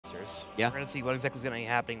Warriors. Yeah. We're going to see what exactly is going to be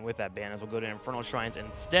happening with that ban as we'll go to Infernal Shrines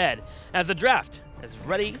instead as the draft is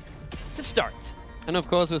ready to start. And of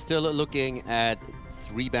course, we're still looking at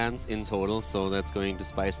 3 bans in total, so that's going to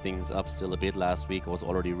spice things up still a bit. Last week was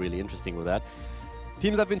already really interesting with that.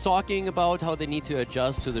 Teams have been talking about how they need to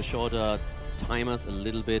adjust to the shorter timers a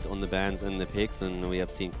little bit on the bans and the picks, and we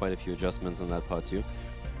have seen quite a few adjustments on that part too.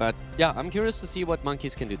 But yeah, I'm curious to see what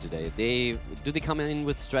Monkeys can do today. Do they come in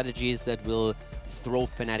with strategies that will throw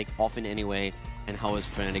Fnatic off in any way? And how is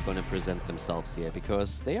Fnatic going to present themselves here?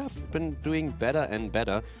 Because they have been doing better and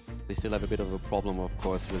better. They still have a bit of a problem, of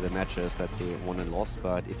course, with the matches that they won and lost.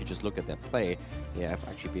 But if you just look at their play, they have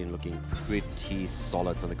actually been looking pretty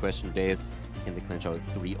solid. So the question today is, can they clinch out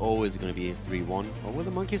 3-0? Is it going to be 3-1? Or will the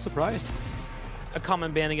Monkeys surprise? A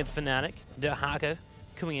common ban against Fnatic. Dehaka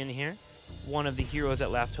coming in here. One of the heroes that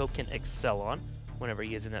Last Hope can excel on whenever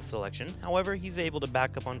he is in that selection. However, he's able to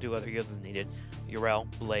back up onto other heroes as needed. Urel,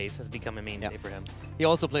 Blaze has become a mainstay for him. He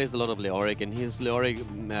also plays a lot of Leoric, and his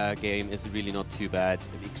Leoric game is really not too bad,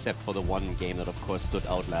 except for the one game that, of course, stood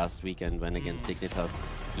out last weekend when against Dignitas.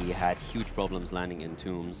 He had huge problems landing in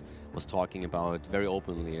tombs, was talking about very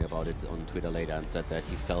openly about it on Twitter later and said that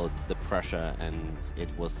he felt the pressure and it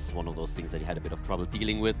was one of those things that he had a bit of trouble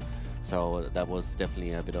dealing with. So that was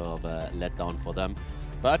definitely a bit of a letdown for them.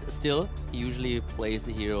 But still, he usually plays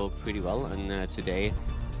the hero pretty well, and today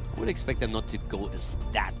I would expect them not to go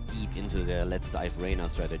that deep into their Let's Dive Reyna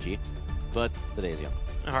strategy, but the day is young.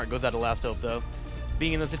 My heart goes out to Last Hope, though.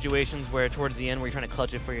 Being in those situations where towards the end where you're trying to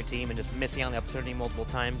clutch it for your team and just missing out on the opportunity multiple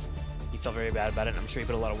times, he felt very bad about it, and I'm sure he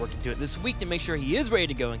put a lot of work into it this week to make sure he is ready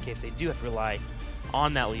to go in case they do have to rely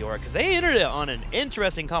on that Leoric, because they entered it on an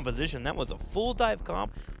interesting composition. That was a full dive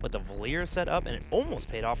comp with the Valier set up, and it almost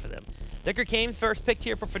paid off for them. Decker came first picked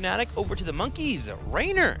here for Fnatic over to the Monkeys.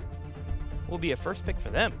 Rainer will be a first pick for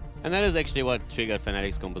them. And that is actually what triggered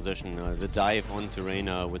Fnatic's composition, the dive onto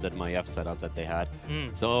Reyna with that Maiev setup that they had.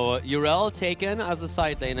 So Urel taken as a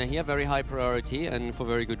side laner here, very high priority and for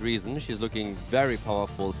very good reason. She's looking very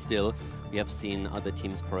powerful still. We have seen other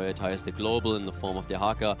teams prioritize the global in the form of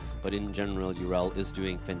Dehaka, but in general, Urel is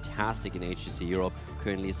doing fantastic in HGC Europe,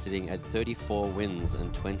 currently sitting at 34 wins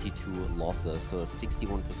and 22 losses, so a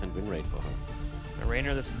 61% win rate for her. Now,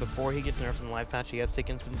 Rainer, this is before he gets nerfed in the live patch. He has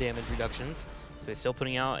taken some damage reductions, so he's still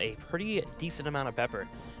putting out a pretty decent amount of pepper.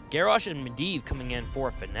 Garrosh and Medivh coming in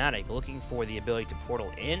for Fnatic, looking for the ability to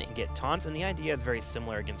portal in and get taunts, and the idea is very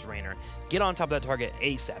similar against Rainer. Get on top of that target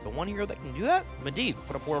ASAP, but one hero that can do that, Medivh.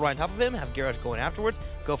 Put a portal right on top of him, have Garrosh going afterwards,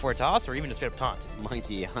 go for a toss, or even just straight up taunt.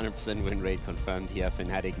 Monkey, 100% win rate confirmed here.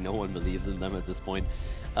 Fnatic, no one believes in them at this point.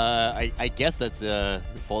 I guess that's the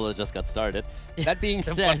follow just got started. That being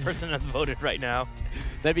said, one person has voted right now.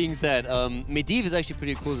 That being said, Medivh is actually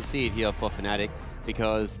pretty cool to see it here for Fnatic,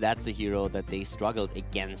 because that's a hero that they struggled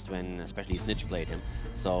against when especially Snitch played him.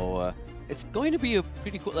 So it's going to be a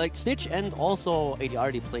pretty cool, like Snitch and also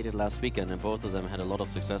ADRD played it last weekend, and both of them had a lot of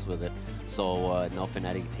success with it. So now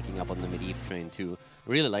Fnatic picking up on the Medivh train too.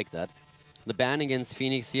 Really like that. The ban against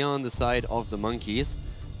Phoenix here on the side of the Monkeys,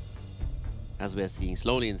 as we're seeing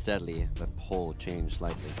slowly and steadily that poll change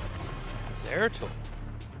slightly. Zeratul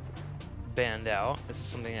banned out. This is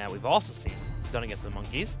something that we've also seen done against the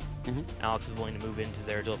Monkeys. Alex is willing to move into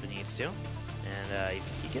Zeratul if he needs to. And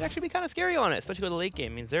he can actually be kind of scary on it, especially with the late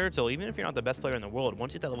game. I mean, Zeratul, even if you're not the best player in the world,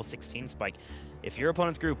 once you hit that level 16 spike, if your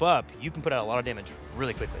opponents group up, you can put out a lot of damage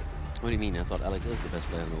really quickly. What do you mean? I thought Alex is the best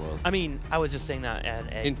player in the world. I mean, I was just saying that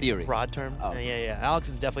in theory. Broad term. Oh. Yeah. Alex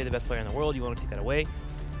is definitely the best player in the world. You want to take that away.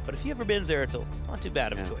 But if you ever been Zeratul, not too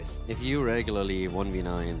bad of a choice. If you regularly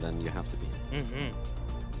 1v9, then you have to be.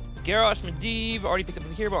 Garrosh, Medivh, already picked up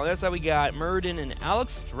here, but on the other side we got Murden and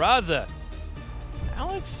Alex Straza.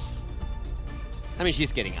 Alex, I mean,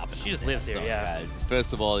 she's getting up. She just lives here, yeah.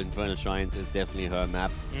 First of all, Infernal Shrines is definitely her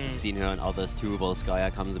map. I've seen her on others too.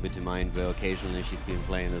 Volskaya comes a bit to mind, where occasionally she's been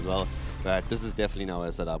playing as well. But this is definitely now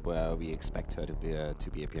a setup where we expect her to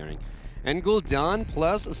be appearing. And Gul'dan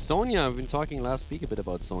plus Sonya. We've been talking last week a bit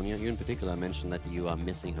about Sonya. You in particular mentioned that you are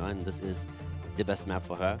missing her, and this is the best map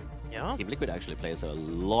for her. Yeah. Team Liquid actually plays her a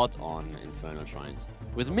lot on Infernal Shrines,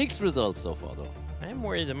 with mixed results so far, though. I'm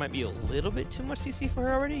worried there might be a little bit too much CC for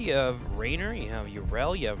her already. You have Rainer, you have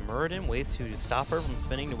Urel, you have Murden, ways to stop her from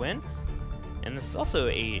spinning to win. And this is also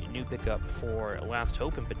a new pickup for Last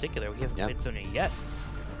Hope in particular. He hasn't played Sonya yet.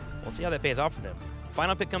 We'll see how that pays off for them.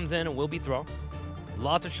 Final pick comes in, it will be Thrall.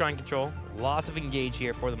 Lots of shrine control, lots of engage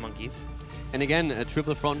here for the Monkeys. And again, a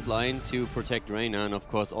triple front line to protect Reyna, and of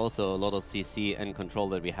course also a lot of CC and control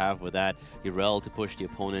that we have with that. Urel to push the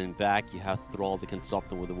opponent back, you have Thrall that can stop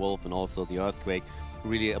them with the Wolf, and also the Earthquake,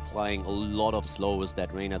 really applying a lot of slows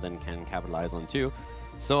that Reyna then can capitalize on too.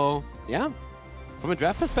 So, yeah. From a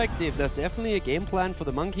draft perspective, there's definitely a game plan for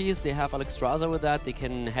the Monkeys. They have Alexstrasza with that. They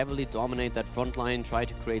can heavily dominate that front line, try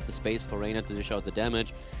to create the space for Reina to dish out the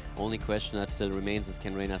damage. Only question that still remains is,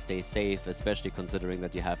 can Reina stay safe, especially considering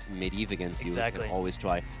that you have Medivh against you. Exactly. You can always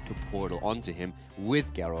try to portal onto him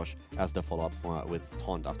with Garrosh as the follow-up with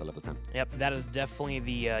Taunt after level 10. Yep, that is definitely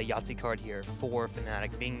the Yahtzee card here for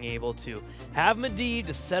Fnatic, being able to have Medivh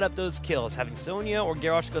to set up those kills, having Sonya or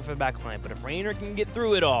Garrosh go for the backline. But if Raynor can get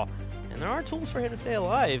through it all, and there are tools for him to stay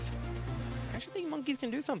alive, I actually think Monkeys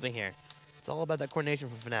can do something here. It's all about that coordination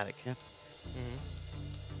from Fnatic. Yeah.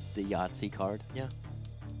 The Yahtzee card. Yeah.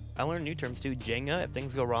 I learned new terms too. Jenga, if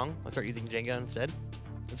things go wrong, let's start using Jenga instead.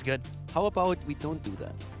 It's good. How about we don't do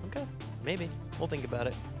that? Okay, maybe. We'll think about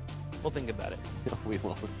it. We'll think about it. No, we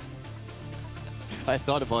won't. I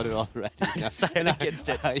thought about it already. Decided against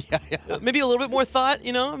it. Yeah. Maybe a little bit more thought,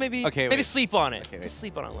 you know? Maybe wait. sleep on it. Okay, Just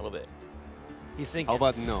sleep on it a little bit. He's thinking. How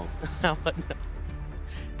about no? How about no?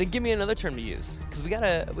 Then give me another term to use, because we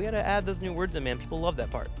gotta add those new words in, man. People love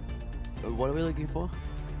that part. What are we looking for?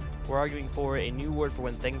 We're arguing for a new word for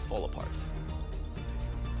when things fall apart.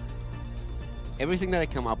 Everything that I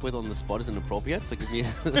come up with on the spot is inappropriate, so give me...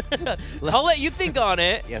 I'll let you think on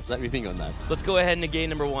it. Yes, let me think on that. Let's go ahead and game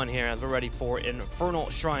number 1 here as we're ready for Infernal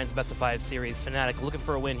Shrines Best of 5 series. Fnatic looking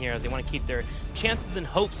for a win here as they want to keep their chances and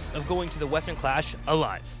hopes of going to the Western Clash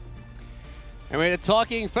alive. And we're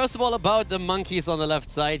talking, first of all, about the Monkeys on the left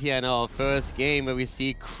side here in our first game, where we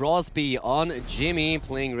see Crosby on Jimmy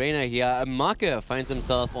playing Reina here. Make finds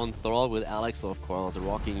himself on Thrall with Alex, of course,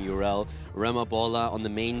 rocking Urel. Remabola on the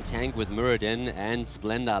main tank with Muradin, and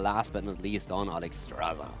Splenda, last but not least, on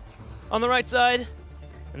Alexstrasza. On the right side,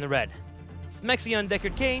 in the red, Smexy on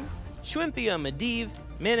Deckard Cain, Schwimpy on Medivh,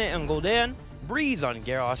 Mana on Gul'dan, Breeze on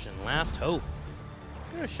Garrosh, and Last Hope.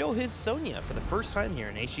 Going to show his Sonya for the first time here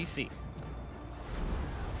in HGC.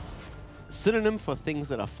 Synonym for things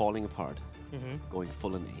that are falling apart. Going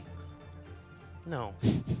full in A. No.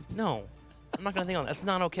 No. I'm not going to think on that. That's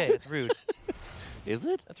not okay. That's rude. Is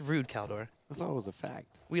it? That's rude, Kaldor. I thought it was a fact.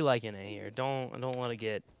 We like NA here. Don't let it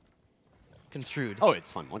get construed. Oh, it's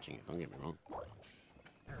fun watching it. Don't get me wrong.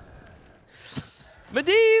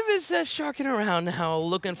 Medivh is sharking around now,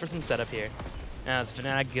 looking for some setup here. As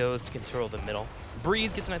Fnatic goes to control the middle.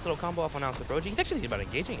 Breeze gets a nice little combo off on Alex approaching. He's actually thinking about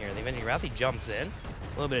engaging here. The Avenging Wrath, he jumps in.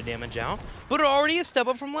 A little bit of damage out. But already a step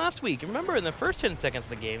up from last week. Remember, in the first 10 seconds of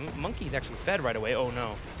the game, Monkeys actually fed right away. Oh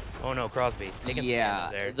no. Oh no, Crosby. Taking some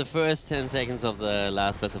damage there. The first 10 seconds of the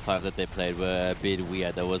last best of 5 that they played were a bit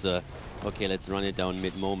weird. There was a, okay, let's run it down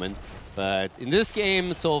mid-moment. But in this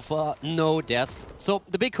game, so far, no deaths. So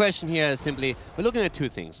the big question here is simply, we're looking at two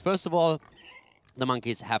things. First of all, the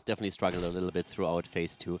Monkeys have definitely struggled a little bit throughout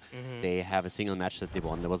Phase 2. They have a single match that they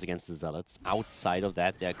won. That was against the Zealots. Outside of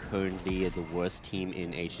that, they're currently the worst team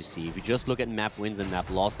in HGC. If you just look at map wins and map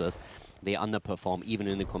losses, they underperform even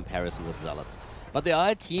in the comparison with Zealots. But they are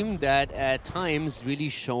a team that at times really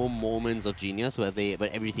show moments of genius where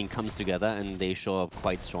everything comes together and they show up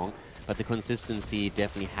quite strong. But the consistency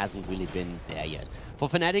definitely hasn't really been there yet. For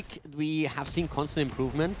Fnatic, we have seen constant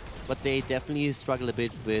improvement, but they definitely struggle a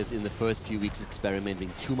bit with, in the first few weeks, experimenting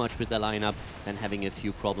too much with their lineup and having a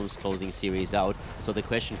few problems closing series out. So the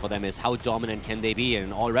question for them is, how dominant can they be?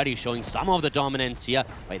 And already showing some of the dominance here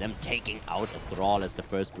by them taking out a Thrall as the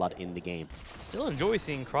first blood in the game. Still enjoy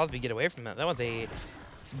seeing Crosby get away from that. That was a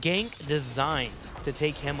gank designed to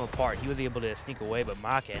take him apart. He was able to sneak away, but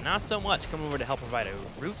Make, not so much. Come over to help provide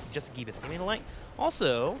a route just to keep his teammate alight.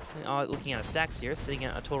 Also, looking at his stacks here, sitting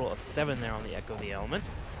at a total of 7 there on the Echo of the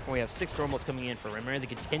Elements, where we have 6 Stormbolts coming in for Rimmer as he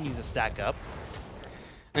continues to stack up.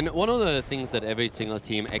 And one of the things that every single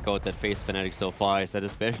team echoed that faced Fnatic so far is that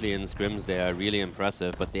especially in scrims they are really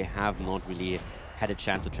impressive, but they have not really had a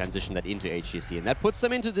chance to transition that into HGC, and that puts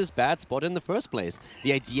them into this bad spot in the first place.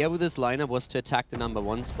 The idea with this lineup was to attack the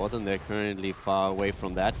 #1 spot, and they're currently far away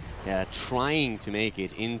from that. They're trying to make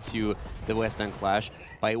it into the Western Clash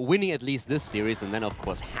by winning at least this series, and then of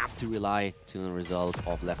course have to rely to the result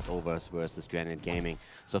of Leftovers versus Granite Gaming.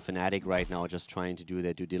 So Fnatic right now just trying to do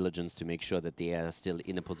their due diligence to make sure that they are still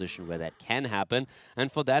in a position where that can happen,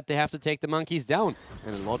 and for that they have to take the Monkeys down.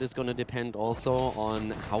 And a lot is going to depend also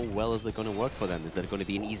on how well is it going to work for them. Is that going to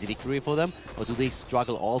be an easy victory for them, or do they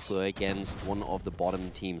struggle also against one of the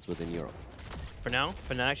bottom teams within Europe? For now,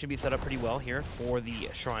 Fnatic should be set up pretty well here for the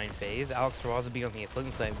Shrine phase. Alexstrasza being on the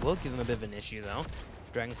Afflicting side will give them a bit of an issue though.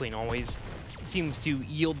 Dragon Queen always seems to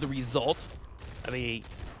yield the result of a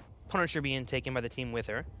Punisher being taken by the team with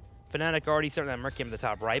her. Fnatic already starting that Merc game at the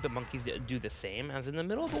top right, but Monkeys do the same, as in the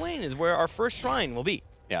middle of the lane is where our first Shrine will be.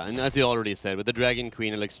 Yeah, and as you already said, with the Dragon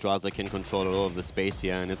Queen, Alexstrasza can control all of the space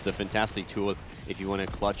here, and it's a fantastic tool if you want to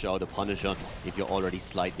clutch out a Punisher, if you're already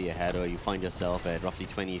slightly ahead or you find yourself at roughly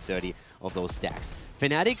 20, 30 of those stacks.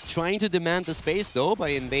 Fnatic trying to demand the space, though, by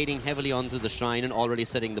invading heavily onto the Shrine and already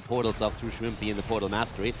setting the portals up through Shrimpy in the Portal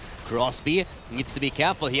Mastery. Crosby needs to be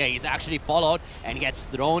careful here. He's actually followed and gets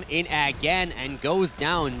thrown in again and goes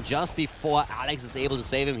down just before Alex is able to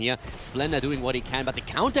save him here. Splendor doing what he can, but the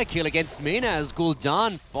counter kill against Mena as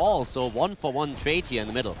Gul'dan falls. So 1-for-1 trade here in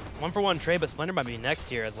the middle. 1-for-1 trade, but Splendor might be next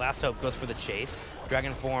here as Last Hope goes for the chase.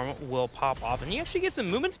 Dragon Form will pop off, and he actually gets some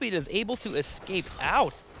movement speed and is able to escape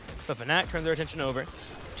out. But Fnatic turns their attention over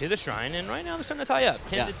to the Shrine, and right now they're starting to tie up.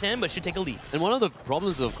 10 to 10, but should take a lead. And one of the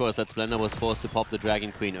problems, of course, that Splendor was forced to pop the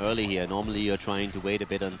Dragon Queen early here. Normally you're trying to wait a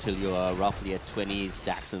bit until you are roughly at 20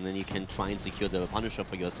 stacks, and then you can try and secure the Punisher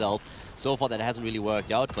for yourself. So far that hasn't really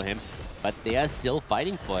worked out for him, but they are still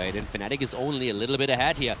fighting for it, and Fnatic is only a little bit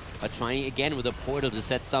ahead here, but trying again with a portal to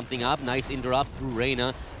set something up. Nice interrupt through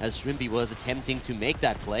Reyna as Shrimpy was attempting to make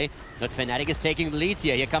that play, but Fnatic is taking the lead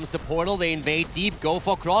here. Here comes the portal, they invade deep, go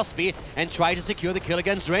for Crosby, and try to secure the kill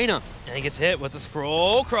against Reyna. And he gets hit with the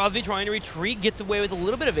scroll. Crosby trying to retreat, gets away with a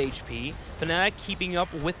little bit of HP. Fnatic keeping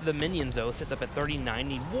up with the minions, though, sits up at 39.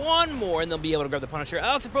 Need one more, and they'll be able to grab the Punisher.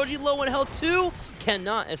 Alex Approach low on health, too.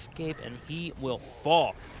 Cannot escape, and he will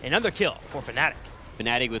fall. Another kill for Fnatic.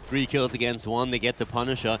 Fnatic with 3 kills against 1, they get the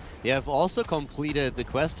Punisher. They have also completed the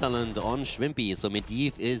quest talent on Shrimpy, so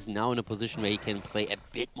Medivh is now in a position where he can play a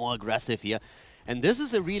bit more aggressive here. And this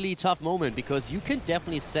is a really tough moment because you can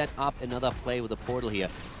definitely set up another play with a portal here.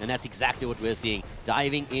 And that's exactly what we're seeing.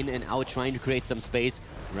 Diving in and out, trying to create some space.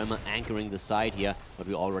 Rema anchoring the side here, but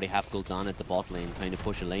we already have Gul'dan at the bot lane, trying to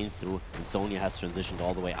push a lane through, and Sonya has transitioned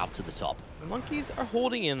all the way up to the top. The Monkeys are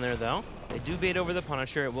holding in there, though. They do bait over the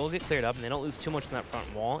Punisher. It will get cleared up, and they don't lose too much in that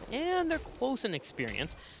front wall. And they're close in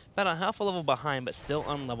experience. About a half a level behind, but still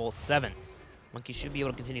on level 7. Monkeys should be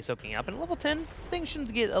able to continue soaking up. And level 10, things should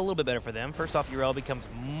get a little bit better for them. First off, Urel becomes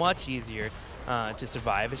much easier to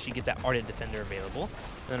survive as she gets that Ardent Defender available.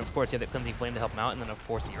 And then, of course, you have that Cleansing Flame to help him out. And then, of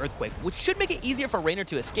course, the Earthquake, which should make it easier for Raynor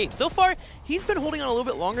to escape. So far, he's been holding on a little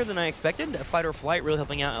bit longer than I expected. Fight or Flight really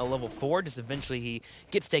helping out at level 4. Just eventually he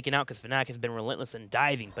gets taken out because Fnatic has been relentless in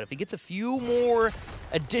diving. But if he gets a few more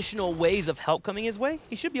additional ways of help coming his way,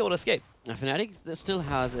 he should be able to escape. Fnatic still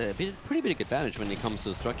has a pretty big advantage when it comes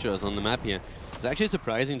to structures on the map here. It's actually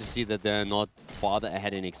surprising to see that they're not farther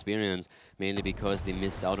ahead in experience, mainly because they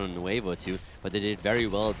missed out on a wave or two, but they did very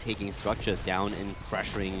well taking structures down and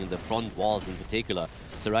pressuring the front walls in particular.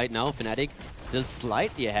 So right now, Fnatic still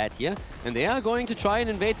slightly ahead here, and they are going to try and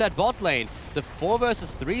invade that bot lane. It's a 4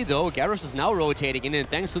 versus 3 though. Garrosh is now rotating in, and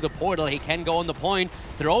thanks to the portal, he can go on the point,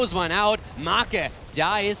 throws one out, Make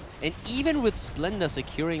dies, and even with Splendor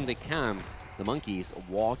securing the camp, the Monkeys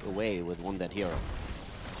walk away with one dead hero.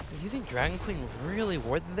 Do you think Dragon Queen really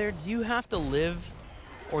worth it there? Do you have to live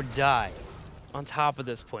or die on top of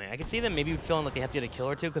this point? I can see them maybe feeling like they have to get a kill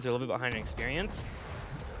or two because they're a little bit behind in experience.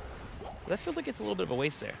 But that feels like it's a little bit of a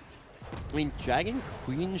waste there. I mean, Dragon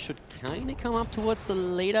Queen should kind of come up towards the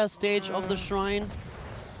later stage of the Shrine.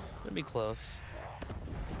 It'd be close.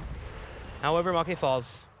 However, Make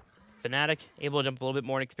falls. Fnatic able to jump a little bit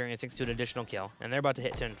more in experience thanks to an additional kill, and they're about to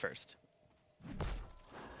hit 10 first.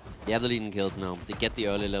 They have the leading kills now. They get the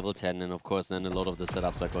early level 10, and of course then a lot of the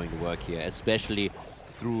setups are going to work here, especially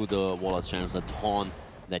through the Warlord's channels, the taunt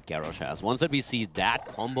that Garrosh has. Once that we see that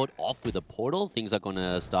comboed off with a portal, things are going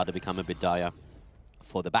to start to become a bit dire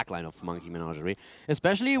for the backline of Monkey Menagerie,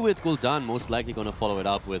 especially with Gul'dan most likely going to follow it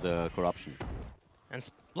up with a Corruption. And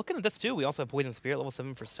looking at this too, we also have Poison Spirit, level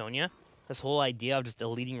 7 for Sonya. This whole idea of just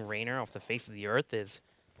deleting Raynor off the face of the earth is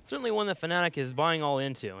certainly one that Fnatic is buying all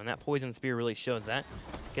into, and that Poison Spear really shows that.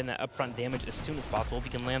 Getting that upfront damage as soon as possible. If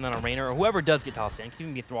you can land that on Raynor, or whoever does get tossed in, can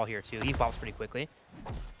even be Thrall here too. He pops pretty quickly.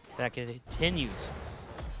 That continues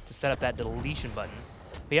to set up that deletion button.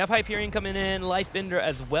 We have Hyperion coming in, Lifebender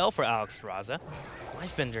as well for Alexstrasza.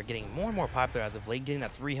 Lifebender getting more and more popular as of late, getting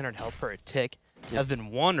that 300 health per tick. Has been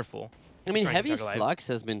wonderful. I mean, Heavy Slugs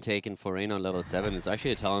has been taken for Raynor on level 7. It's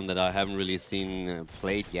actually a talent that I haven't really seen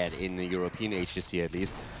played yet in the European HGC at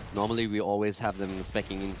least. Normally we always have them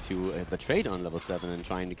speccing into the trade on level 7 and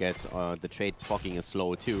trying to get the trade proccing a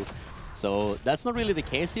slow too. So that's not really the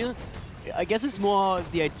case here. I guess it's more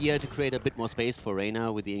the idea to create a bit more space for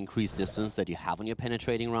Raynor with the increased distance that you have on your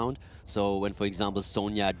penetrating round. So when, for example,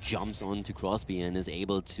 Sonya jumps onto Crosby and is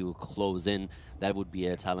able to close in, that would be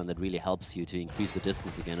a talent that really helps you to increase the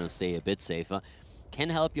distance again and stay a bit safer. Can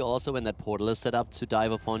help you also when that portal is set up to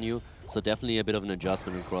dive upon you. So definitely a bit of an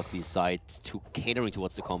adjustment on Crosby's side to catering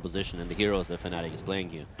towards the composition and the heroes that Fnatic is playing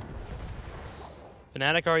here.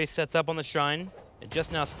 Fnatic already sets up on the Shrine. It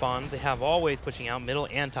just now spawns. They have always pushing out middle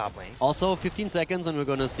and top lane. Also, 15 seconds and we're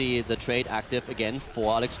going to see the trade active again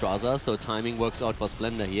for Alexstrasza. So timing works out for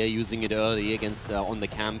Splendor here, using it early against on the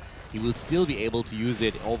camp. He will still be able to use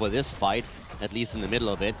it over this fight, at least in the middle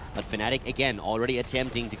of it. But Fnatic, again, already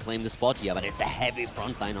attempting to claim the spot here, but it's a heavy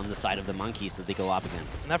front line on the side of the Monkeys that they go up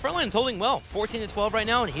against. And that front line is holding well. 14-12 right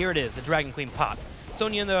now, and here it is, the Dragon Queen pop.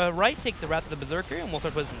 Sonya on the right takes the Wrath of the Berserker and will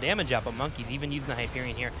start putting some damage out, but Monkeys, even using the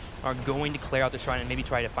Hyperion here, are going to clear out the Shrine and maybe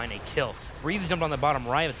try to find a kill. Breeze jumped on the bottom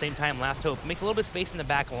right at the same time. Last Hope makes a little bit of space in the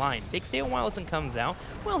back line. Big Stay while Wilson comes out.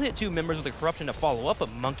 Will hit 2 members with a Corruption to follow up, but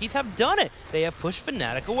Monkeys have done it. They have pushed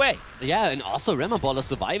Fnatic away. Yeah, and also Remaballer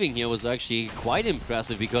surviving here was actually quite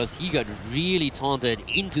impressive because he got really taunted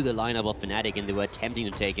into the lineup of Fnatic and they were attempting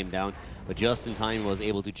to take him down, but just in time was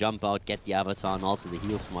able to jump out, get the Avatar and also the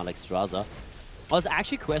heals from Alexstrasza. I was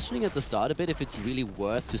actually questioning at the start a bit if it's really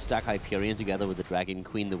worth to stack Hyperion together with the Dragon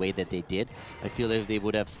Queen the way that they did. I feel if they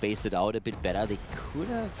would have spaced it out a bit better, they could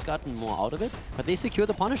have gotten more out of it, but they secure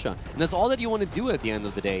the Punisher. And that's all that you want to do at the end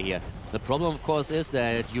of the day here. The problem, of course, is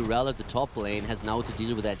that Urel at the top lane has now to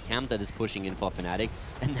deal with that camp that is pushing in for Fnatic,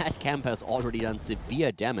 and that camp has already done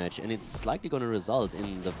severe damage, and it's likely going to result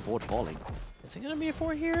in the fort falling. Is it going to be a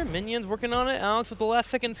 4 here? Minions working on it. Alex with the last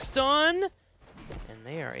second stun, and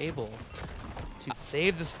they are able to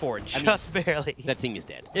save this fort just barely. That thing is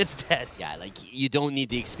dead. It's dead. Yeah, like, you don't need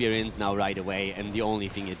the experience now right away, and the only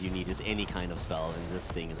thing that you need is any kind of spell, and this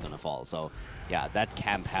thing is gonna fall. So, yeah, that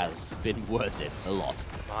camp has been worth it a lot.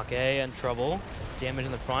 Make in trouble. Damage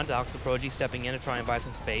in the front. Alex Proji stepping in to try and buy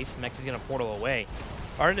some space. Mex is gonna portal away.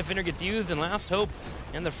 Ardent Defender gets used, and Last Hope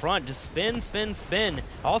in the front. Just spin, spin, spin.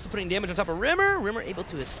 Also putting damage on top of Rimmer. Rimmer able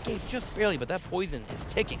to escape just barely, but that poison is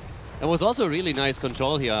ticking. It was also a really nice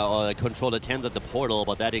control here, or control attempt at the portal,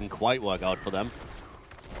 but that didn't quite work out for them.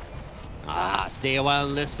 Stay a while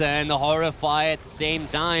and listen, Horrify at the same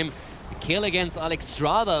time. The kill against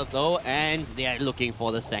Alexstrasza though, and they're looking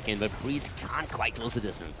for the second, but Breeze can't quite close the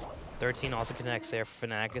distance. 13 also connects there for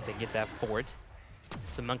Fnatic as they get that fort.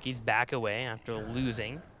 Some Monkeys back away after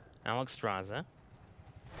losing Alexstrasza.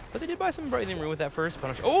 But they did buy some Breathing Room with that first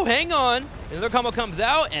punish. Oh, hang on! Another combo comes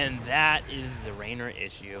out, and that is the Raynor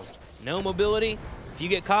issue. No mobility. If you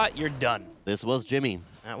get caught, you're done. This was Jimmy.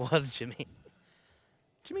 That was Jimmy.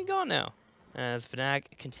 Jimmy gone now, as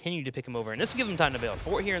Fnatic continue to pick him over. And this will give them time to bail.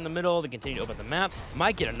 Fort here in the middle. They continue to open the map.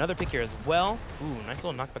 Might get another pick here as well. Ooh, nice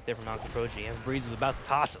little knockback there from Alex Proji as Breeze is about to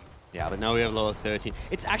toss him. Yeah, but now we have lower 13.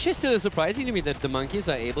 It's actually still surprising to me that the Monkeys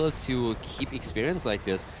are able to keep experience like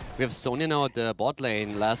this. We have Sonya now at the bot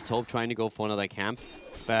lane, Last Hope trying to go for another camp,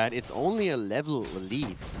 but it's only a level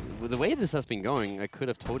lead. With the way this has been going, I could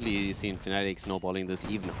have totally seen Fnatic snowballing this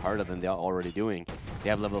even harder than they are already doing. They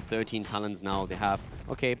have level 13 talents now. They have,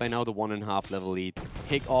 okay, by now the 1.5 level lead.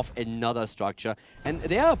 Pick off another structure. And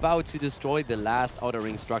they are about to destroy the last outer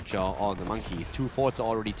ring structure on the Monkeys. 2 forts are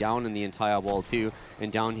already down in the entire wall too.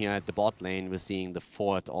 And down here at the bot lane, we're seeing the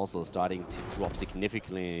fort also starting to drop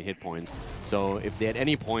significantly in hit points. So if they at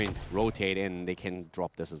any point rotate in, they can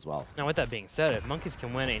drop this as well. Now with that being said, if Monkeys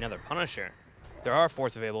can win another Punisher, there are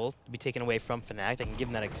forts available to be taken away from Fnatic that can give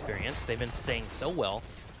them that experience. They've been staying so well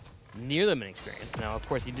near them in experience. Now, of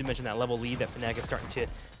course, you did mention that level lead that Fnatic is starting to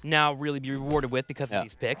now really be rewarded with because of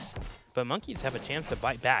these picks. But Monkeys have a chance to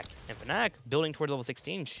bite back. And Fnatic, building towards level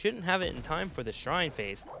 16, shouldn't have it in time for the Shrine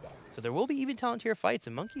phase. So there will be even talent tier fights.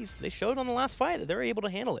 And Monkeys, they showed on the last fight that they're able to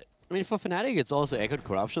handle it. I mean, for Fnatic, it's also Echoed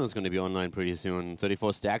Corruption that's going to be online pretty soon.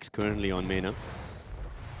 34 stacks currently on Mena.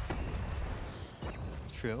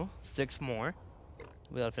 It's true. 6 more.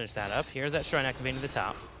 We'll be able to finish that up. Here's that Shrine activating to the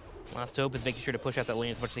top. Last Hope is making sure to push out that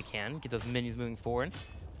lane as much as they can, get those minions moving forward.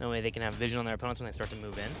 That way they can have vision on their opponents when they start to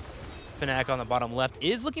move in. Fnatic on the bottom left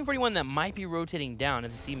is looking for anyone that might be rotating down,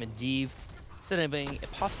 as you see Medivh instead of being a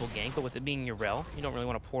possible gank, but with it being Urel, you don't really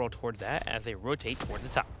want to portal towards that as they rotate towards the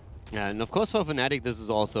top. Yeah, and of course for Fnatic, this is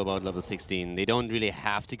also about level 16. They don't really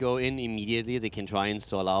have to go in immediately. They can try and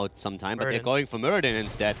stall out some time, but they're going for Muradin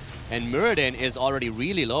instead. And Muradin is already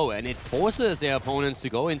really low, and it forces their opponents to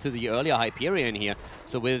go into the earlier Hyperion here.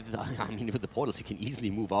 So with, I mean, with the portals, you can easily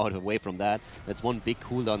move out away from that. That's one big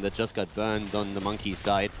cooldown that just got burned on the Monkey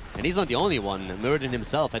side. And he's not the only one. Muradin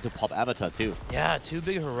himself had to pop Avatar too. Yeah, 2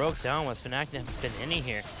 big heroics down was Fnatic didn't have to spend any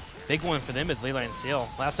here. big one for them is Leyline Seal.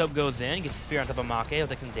 Last Hope goes in, gets a spear on top of Make, he'll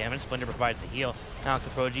take some damage. Splendor provides the heal. Alex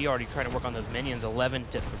Aproji already trying to work on those minions,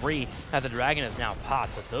 11-3, as the dragon is now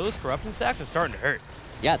popped. But those corruption stacks are starting to hurt.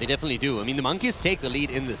 Yeah, they definitely do. I mean, the Monkeys take the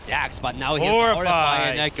lead in the stacks, but now here's Horrified.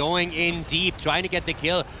 and they're going in deep, trying to get the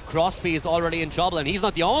kill. Crosby is already in trouble, and he's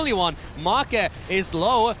not the only one. Make is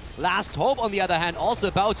low. Last Hope, on the other hand, also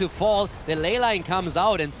about to fall. The Leyline comes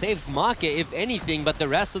out and saved Make, if anything, but the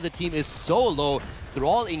rest of the team is so low,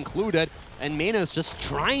 Thrall included, and Mena is just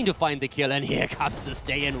trying to find the kill, and here comes the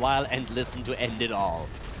stay in while and listen to end it all.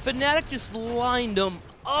 Fnatic just lined them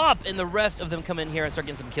up, and the rest of them come in here and start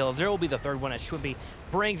getting some kills. There will be the third one as Schwibby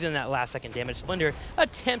brings in that last second damage. Splendor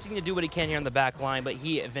attempting to do what he can here on the back line, but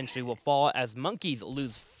he eventually will fall as Monkeys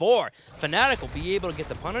lose 4. Fnatic will be able to get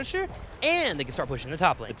the Punisher, and they can start pushing the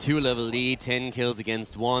top lane. A 2-level lead, 10 kills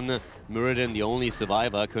against 1. Muradin, the only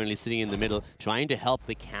survivor, currently sitting in the middle, trying to help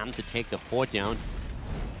the camp to take the fort down.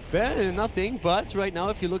 Well, nothing, but right now,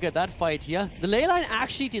 if you look at that fight here, the Leyline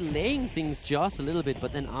actually delaying things just a little bit,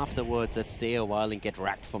 but then afterwards, let's stay a while and get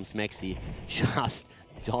wrecked from Smexy. Just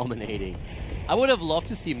dominating. I would have loved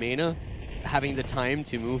to see Mena having the time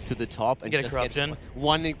to move to the top and get a just corruption.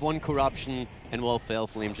 Get one corruption, and well,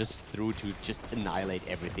 Felflame just through to just annihilate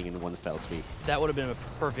everything in one fell sweep. That would have been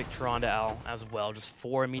a perfect Tron to Al as well. Just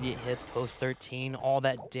 4 immediate hits, post 13, all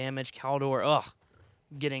that damage. Caldor, ugh.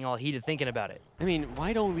 Getting all heated thinking about it. I mean,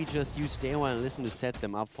 why don't we just use Stay Awhile and listen to set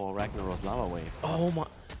them up for Ragnarok's Lava Wave? Oh my.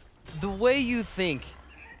 The way you think,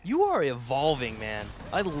 you are evolving, man.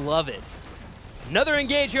 I love it. Another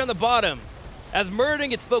engage here on the bottom. As Muradin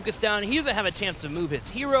gets focused down, he doesn't have a chance to move his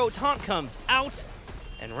hero. Taunt comes out,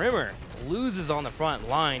 and Rimmer loses on the front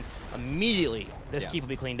line immediately. This keep will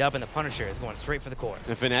be cleaned up, and the Punisher is going straight for the core.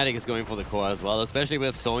 And Fnatic is going for the core as well, especially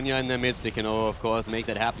with Sonya in the midst. They can, of course, make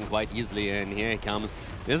that happen quite easily, and here it comes.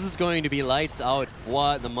 This is going to be lights out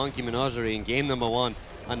for the Monkey Menagerie in game number 1,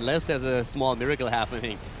 unless there's a small miracle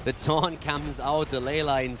happening. The taunt comes out, the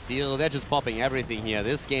Leyline Seal, they're just popping everything here.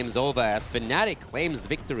 This game's over as Fnatic claims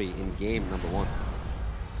victory in game number 1.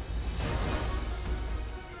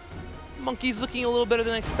 Monkeys looking a little better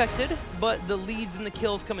than expected, but the leads and the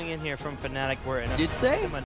kills coming in here from Fnatic were enough. Did they?